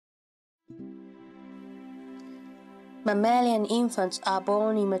Mammalian infants are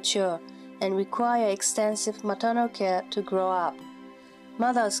born immature and require extensive maternal care to grow up.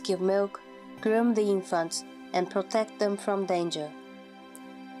 Mothers give milk, groom the infants, and protect them from danger.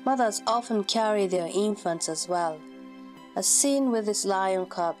 Mothers often carry their infants as well. As seen with this lion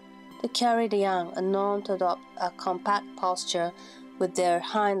cub, they carry the young and known to adopt a compact posture with their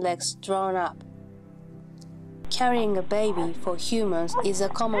hind legs drawn up. Carrying a baby for humans is a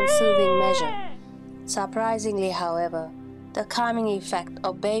common soothing measure. Surprisingly, however, the calming effect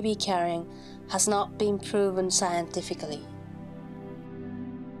of baby carrying has not been proven scientifically.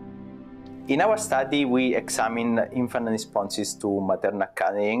 In our study, we examined infant responses to maternal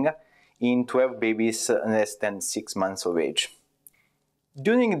carrying in 12 babies less than 6 months of age.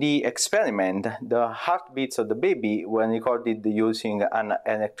 During the experiment, the heartbeats of the baby were recorded using an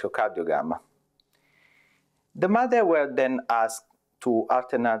electrocardiogram. The mother were then asked to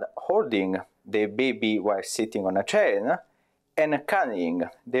alternate holding the baby while sitting on a chair and carrying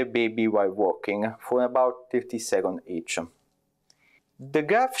the baby while walking for about 30 seconds each. The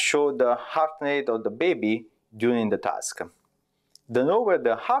graph showed the heart rate of the baby during the task. The lower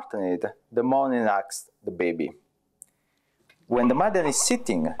the heart rate, the more relaxed the baby. When the mother is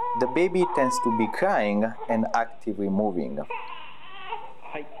sitting, the baby tends to be crying and actively moving.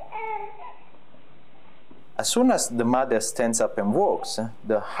 As soon as the mother stands up and walks,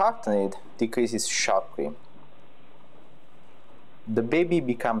 the heart rate decreases sharply. The baby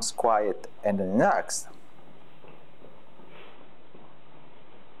becomes quiet and relaxed.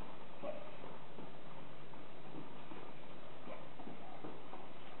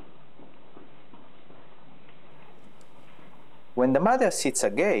 When the mother sits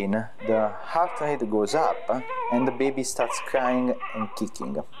again, the heart rate goes up and the baby starts crying and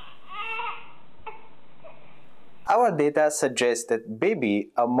kicking. Our data suggests that babies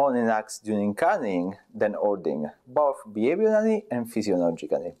are more relaxed during carrying than holding, both behaviorally and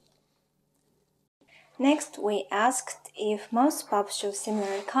physiologically. Next, we asked if most pups show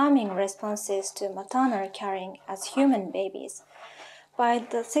similar calming responses to maternal carrying as human babies. By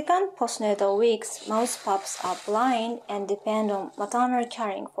the second postnatal weeks, most pups are blind and depend on maternal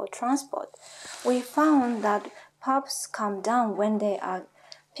carrying for transport. We found that pups calm down when they are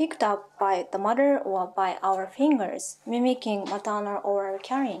picked up by the mother or by our fingers, mimicking maternal oral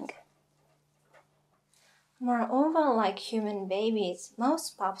carrying. Moreover, like human babies,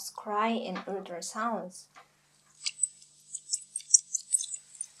 most pups cry in ultrasounds.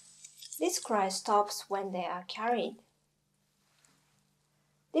 This cry stops when they are carried.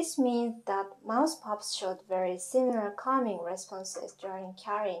 This means that most pups showed very similar calming responses during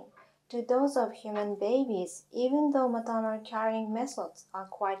carrying to those of human babies, even though maternal carrying methods are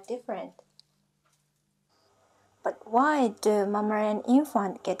quite different. But why do mammalian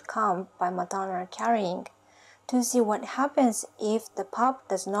infants get calmed by maternal carrying? To see what happens if the pup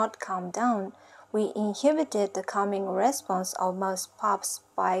does not calm down, we inhibited the calming response of most pups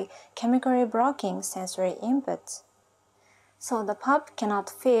by chemically blocking sensory inputs. So the pup cannot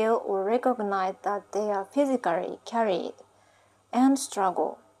feel or recognize that they are physically carried and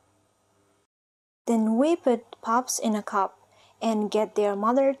struggle. Then we put pups in a cup and get their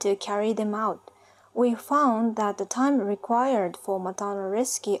mother to carry them out. We found that the time required for maternal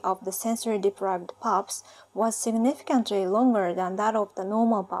rescue of the sensory-deprived pups was significantly longer than that of the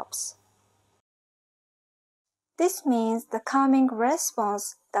normal pups. This means the calming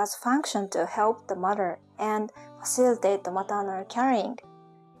response does function to help the mother and facilitate the maternal carrying.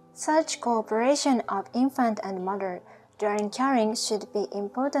 Such cooperation of infant and mother during carrying should be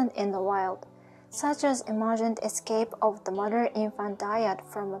important in the wild, such as emergent escape of the mother-infant dyad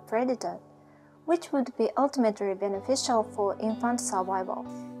from a predator, which would be ultimately beneficial for infant survival.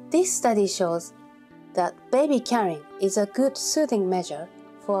 This study shows that baby carrying is a good soothing measure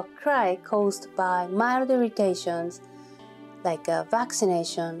for a cry caused by mild irritations like a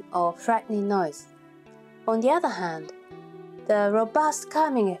vaccination or frightening noise. On the other hand, the robust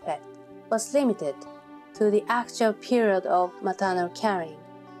calming effect was limited to the actual period of maternal carrying,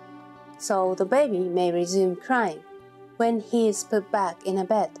 so the baby may resume crying when he is put back in a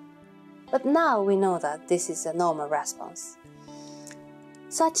bed. But now we know that this is a normal response.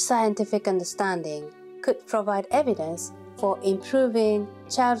 Such scientific understanding could provide evidence for improving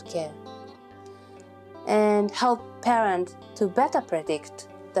childcare and help parents to better predict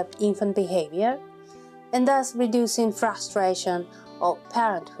the infant behavior and thus reducing frustration of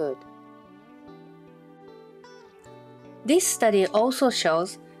parenthood. This study also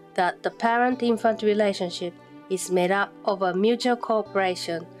shows that the parent-infant relationship is made up of a mutual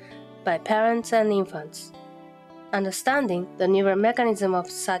cooperation by parents and infants. Understanding the neural mechanism of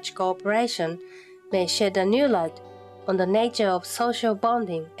such cooperation may shed a new light on the nature of social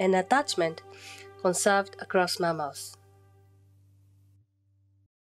bonding and attachment conserved across mammals.